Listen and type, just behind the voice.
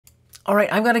All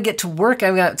right, I've got to get to work.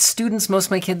 I've got students, most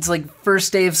of my kids, like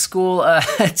first day of school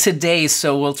today,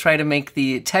 so we'll try to make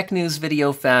the tech news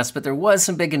video fast, but there was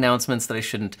some big announcements that I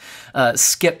shouldn't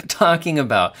skip talking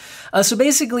about. So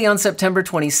basically on September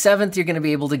 27th, you're gonna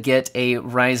be able to get a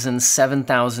Ryzen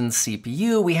 7000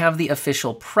 CPU. We have the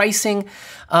official pricing,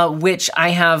 which I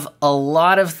have a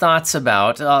lot of thoughts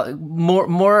about.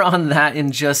 More on that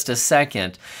in just a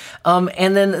second.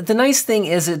 And then the nice thing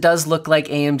is it does look like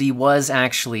AMD was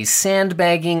actually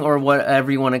sandbagging, or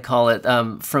whatever you want to call it,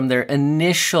 from their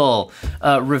initial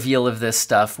reveal of this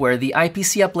stuff, where the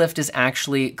IPC uplift is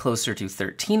actually closer to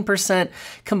 13%,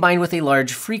 combined with a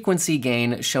large frequency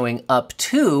gain showing up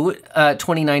to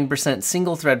 29%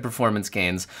 single thread performance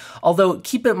gains. Although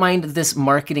keep in mind this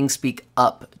marketing speak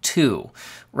up to,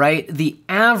 right? The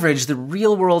average, the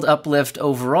real world uplift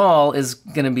overall is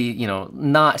going to be,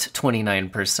 not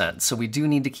 29%. So we do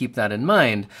need to keep that in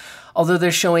mind. Although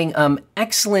they're showing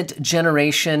excellent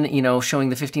generation, showing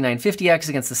the 5950X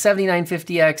against the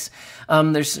 7950X.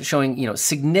 They're showing,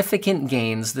 significant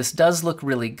gains. This does look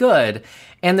really good.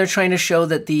 And they're trying to show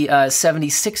that the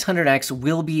 7600X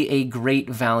will be a great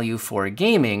value for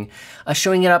gaming,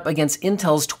 showing it up against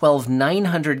Intel's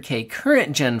 12900K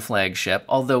current gen flagship.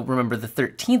 Although remember, the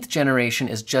 13th generation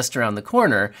is just around the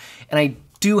corner. And I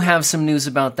do have some news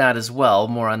about that as well.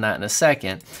 More on that in a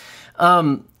second.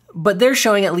 But they're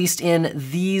showing, at least in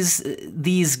these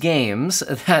games,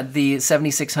 that the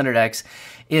 7600X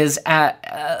is at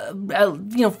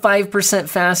 5%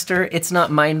 faster. It's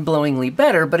not mind-blowingly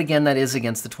better, but again, that is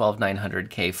against the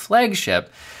 12900K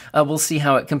flagship. We'll see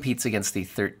how it competes against the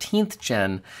 13th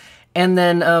gen. And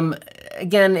then,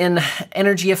 again, in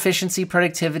energy efficiency,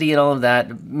 productivity, and all of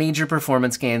that, major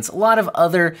performance gains. A lot of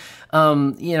other,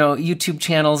 YouTube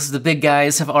channels, the big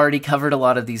guys, have already covered a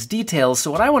lot of these details. So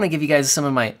what I want to give you guys is some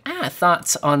of my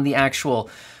thoughts on the actual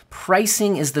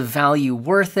pricing. Is the value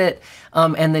worth it?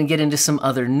 And then get into some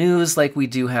other news, like we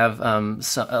do have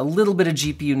a little bit of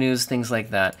GPU news, things like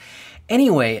that.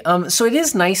 Anyway, so it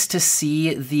is nice to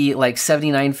see the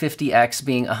 7950X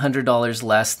being $100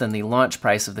 less than the launch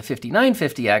price of the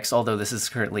 5950X, although this is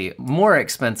currently more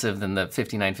expensive than the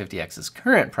 5950X's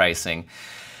current pricing.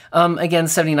 Again,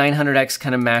 7900X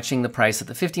kind of matching the price that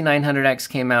the 5900X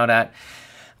came out at.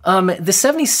 The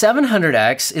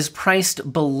 7700X is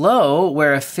priced below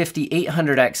where a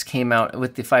 5800X came out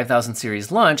with the 5000 series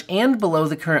launch, and below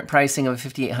the current pricing of a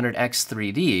 5800X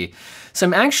 3D. So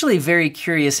I'm actually very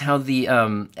curious how the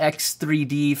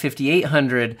X3D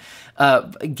 5800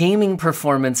 gaming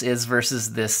performance is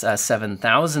versus this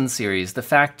 7000 series. The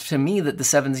fact to me that the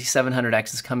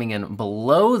 7700X is coming in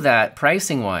below that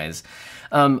pricing-wise,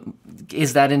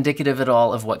 is that indicative at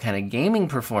all of what kind of gaming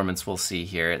performance we'll see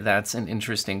here? That's an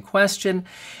interesting question.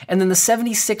 And then the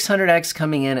 7600X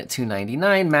coming in at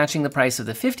 $299, matching the price of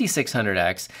the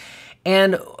 5600X.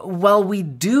 And while we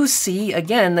do see,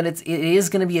 again, that it is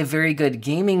going to be a very good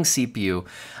gaming CPU,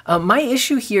 my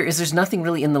issue here is there's nothing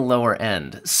really in the lower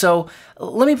end. So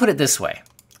let me put it this way.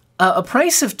 A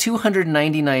price of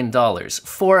 $299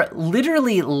 for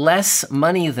literally less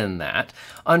money than that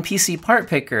on PC Part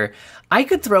Picker, I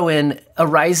could throw in a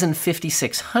Ryzen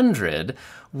 5600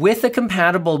 with a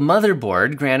compatible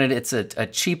motherboard. Granted, it's a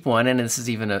cheap one, and this is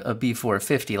even a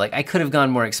B450. Like, I could have gone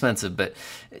more expensive, but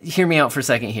hear me out for a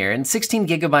second here. And 16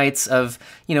 gigabytes of,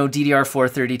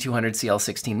 DDR4 3200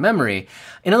 CL16 memory.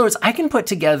 In other words, I can put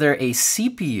together a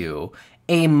CPU,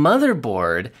 a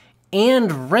motherboard,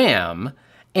 and RAM.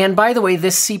 And by the way,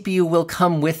 this CPU will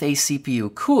come with a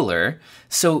CPU cooler.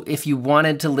 So if you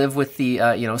wanted to live with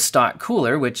the stock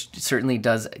cooler, which certainly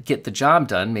does get the job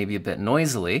done, maybe a bit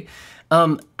noisily,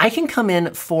 I can come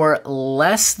in for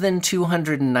less than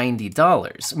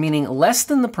 $290, meaning less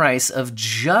than the price of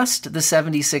just the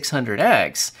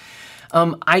 7600X.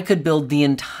 I could build the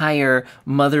entire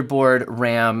motherboard,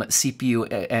 RAM, CPU,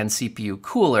 and CPU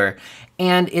cooler,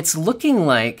 and it's looking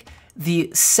like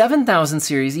the 7000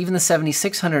 series, even the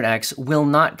 7600X, will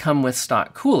not come with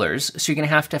stock coolers, so you're going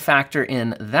to have to factor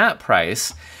in that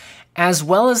price, as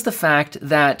well as the fact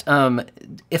that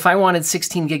if I wanted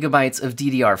 16 gigabytes of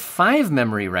DDR5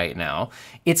 memory right now,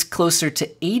 it's closer to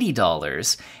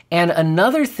 $80. And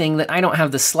another thing that I don't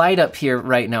have the slide up here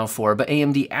right now for, but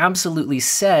AMD absolutely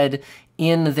said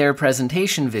in their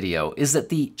presentation video, is that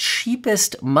the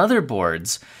cheapest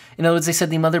motherboards, in other words, they said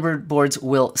the motherboards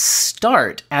will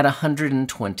start at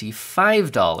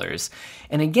 $125.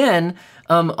 And again,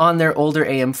 on their older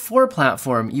AM4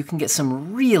 platform, you can get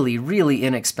some really, really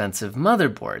inexpensive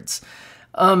motherboards.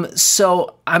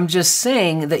 So I'm just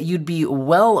saying that you'd be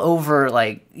well over,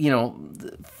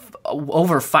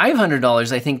 over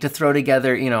 $500, I think, to throw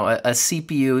together, you know, a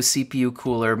CPU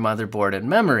cooler, motherboard, and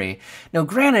memory. Now,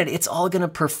 granted, it's all going to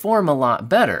perform a lot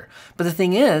better. But the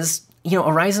thing is, you know,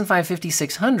 a Ryzen 5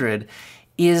 5600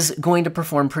 is going to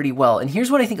perform pretty well. And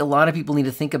here's what I think a lot of people need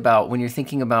to think about when you're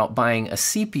thinking about buying a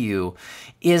CPU,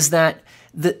 is that,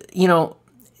 you know,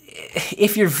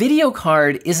 if your video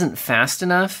card isn't fast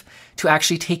enough to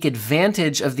actually take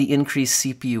advantage of the increased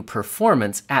CPU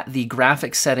performance at the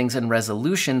graphics settings and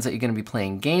resolutions that you're going to be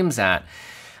playing games at,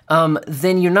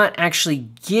 then you're not actually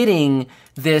getting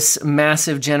this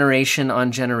massive generation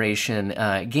on generation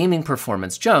gaming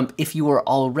performance jump if you are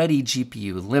already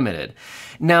GPU limited.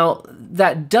 Now,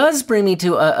 that does bring me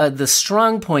to the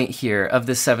strong point here of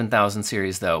the 7000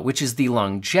 series, though, which is the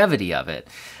longevity of it,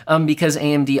 because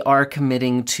AMD are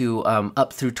committing to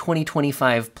up through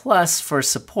 2025 plus for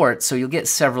support, so you'll get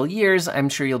several years. I'm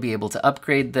sure you'll be able to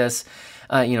upgrade this,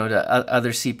 you know, to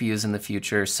other CPUs in the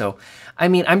future. So, I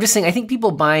mean, I'm just saying, I think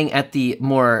people buying at the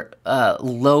more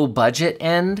low budget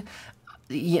end,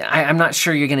 yeah, I'm not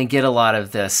sure you're going to get a lot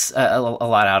of this, a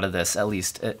lot out of this, at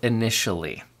least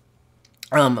initially.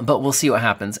 But we'll see what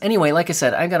happens. Anyway, like I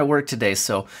said, I got to work today,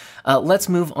 so let's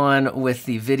move on with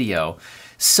the video.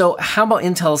 So how about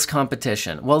Intel's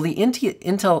competition? Well, the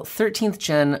Intel 13th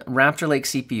gen Raptor Lake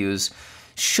CPUs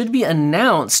should be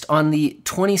announced on the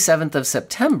 27th of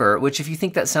September, which, if you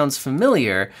think that sounds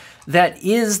familiar, that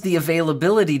is the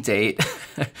availability date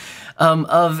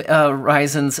of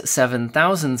Ryzen's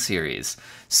 7000 series.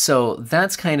 So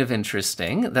that's kind of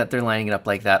interesting that they're lining it up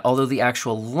like that, although the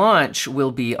actual launch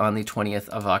will be on the 20th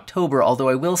of October, although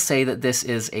I will say that this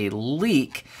is a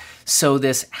leak, so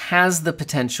this has the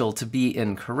potential to be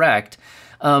incorrect.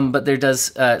 But there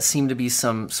does seem to be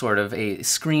some sort of a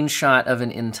screenshot of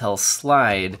an Intel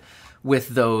slide with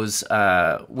those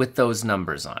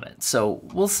numbers on it. So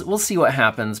we'll see what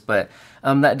happens, but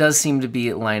that does seem to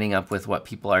be lining up with what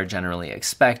people are generally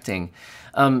expecting.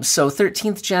 So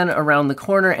 13th gen around the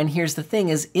corner, and here's the thing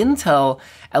is Intel,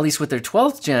 at least with their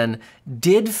 12th gen,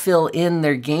 did fill in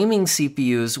their gaming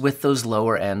CPUs with those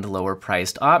lower end, lower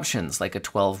priced options, like a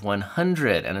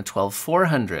 12100 and a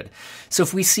 12400. So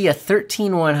if we see a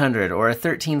 13100 or a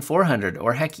 13400,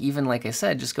 or heck, even like I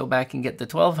said, just go back and get the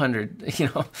 1200, you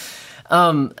know,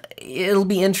 it'll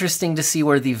be interesting to see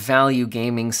where the value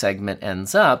gaming segment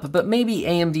ends up, but maybe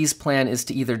AMD's plan is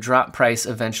to either drop price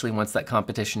eventually once that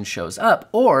competition shows up,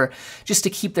 or just to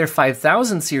keep their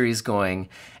 5000 series going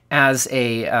as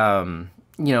a,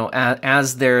 you know,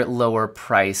 as their lower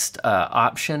priced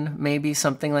option, maybe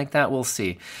something like that. We'll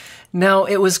see. Now,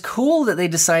 it was cool that they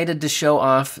decided to show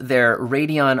off their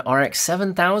Radeon RX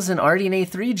 7000 RDNA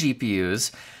 3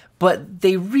 GPUs, but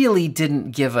they really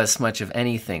didn't give us much of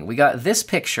anything. We got this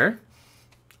picture.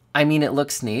 I mean, it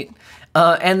looks neat.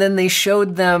 And then they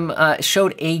showed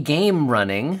a game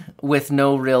running with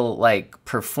no real like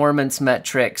performance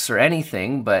metrics or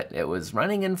anything, but it was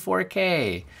running in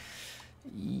 4K.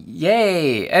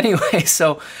 Yay! Anyway,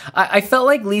 so I felt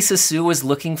like Lisa Su was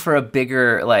looking for a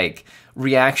bigger like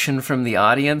reaction from the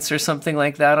audience or something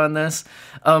like that on this.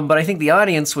 But I think the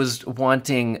audience was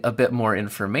wanting a bit more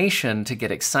information to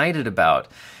get excited about.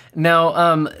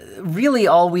 Now, really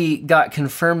all we got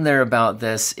confirmed there about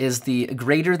this is the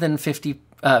greater than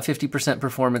 50%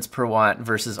 performance per watt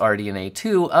versus RDNA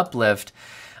 2 uplift.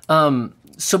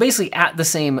 So basically at the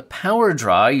same power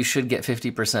draw, you should get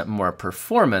 50% more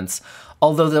performance,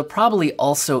 although they'll probably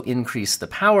also increase the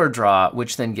power draw,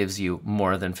 which then gives you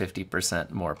more than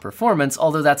 50% more performance,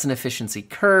 although that's an efficiency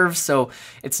curve, so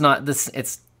it's not this,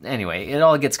 anyway, it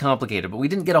all gets complicated, but we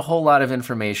didn't get a whole lot of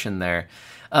information there.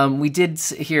 We did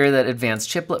hear that advanced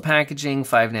chiplet packaging,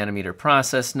 5nm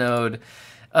process node,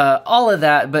 all of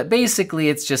that, but basically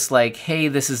it's just like, hey,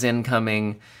 this is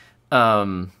incoming.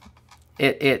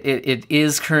 It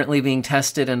is currently being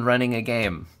tested and running a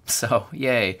game, so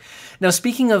yay. Now,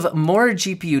 speaking of more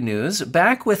GPU news,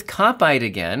 back with Copite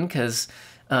again, because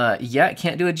yeah,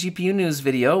 can't do a GPU news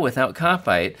video without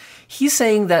Copite. He's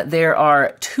saying that there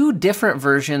are two different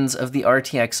versions of the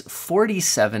RTX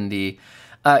 4070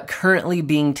 currently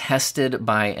being tested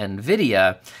by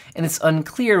NVIDIA, and it's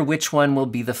unclear which one will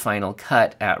be the final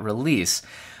cut at release.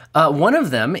 One of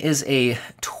them is a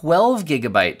 12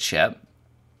 GB chip,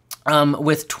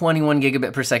 with 21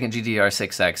 gigabit per second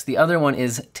GDDR6X. The other one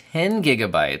is 10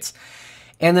 gigabytes.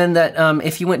 And then that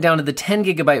if you went down to the 10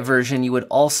 gigabyte version, you would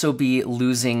also be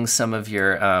losing some of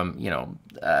your,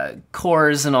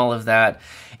 cores and all of that.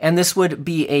 And this would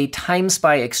be a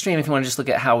TimeSpy Extreme, if you want to just look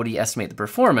at how would he estimate the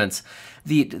performance.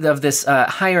 Of this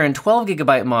higher end 12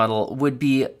 gigabyte model would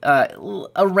be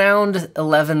around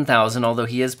 11,000, although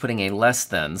he is putting a less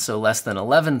than, so less than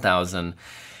 11,000.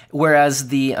 Whereas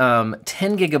the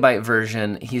 10 gigabyte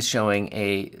version, he's showing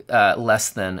a less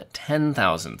than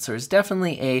 10,000. So there's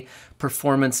definitely a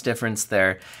performance difference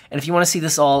there. And if you want to see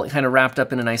this all kind of wrapped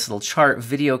up in a nice little chart,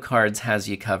 Video Cards has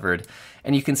you covered.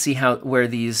 And you can see how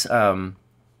these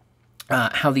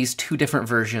two different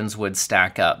versions would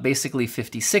stack up. Basically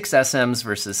 56 SMs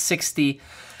versus 60,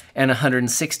 and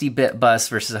 160-bit bus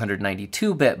versus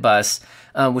 192-bit bus,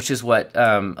 which is what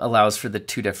allows for the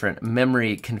two different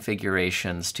memory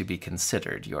configurations to be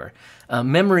considered. Your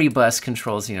memory bus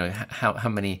controls, how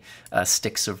many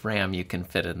sticks of RAM you can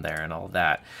fit in there and all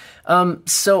that.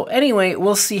 So anyway,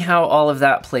 we'll see how all of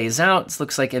that plays out. It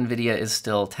looks like NVIDIA is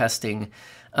still testing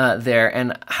there.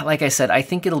 And like I said, I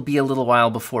think it'll be a little while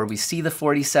before we see the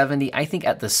 4070. I think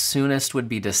at the soonest would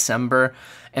be December,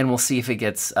 and we'll see if it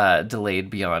gets delayed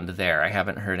beyond there. I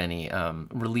haven't heard any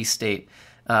release date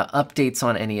updates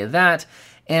on any of that.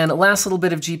 And last little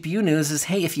bit of GPU news is,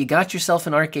 hey, if you got yourself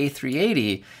an Arc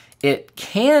A380, it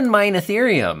can mine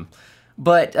Ethereum,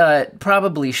 but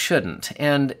probably shouldn't.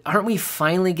 And aren't we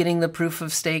finally getting the proof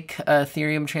of stake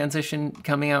Ethereum transition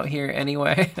coming out here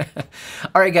anyway?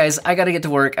 All right, guys, I gotta get to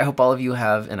work. I hope all of you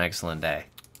have an excellent day.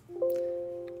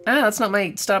 Ah, that's not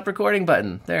my stop recording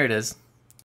button. There it is.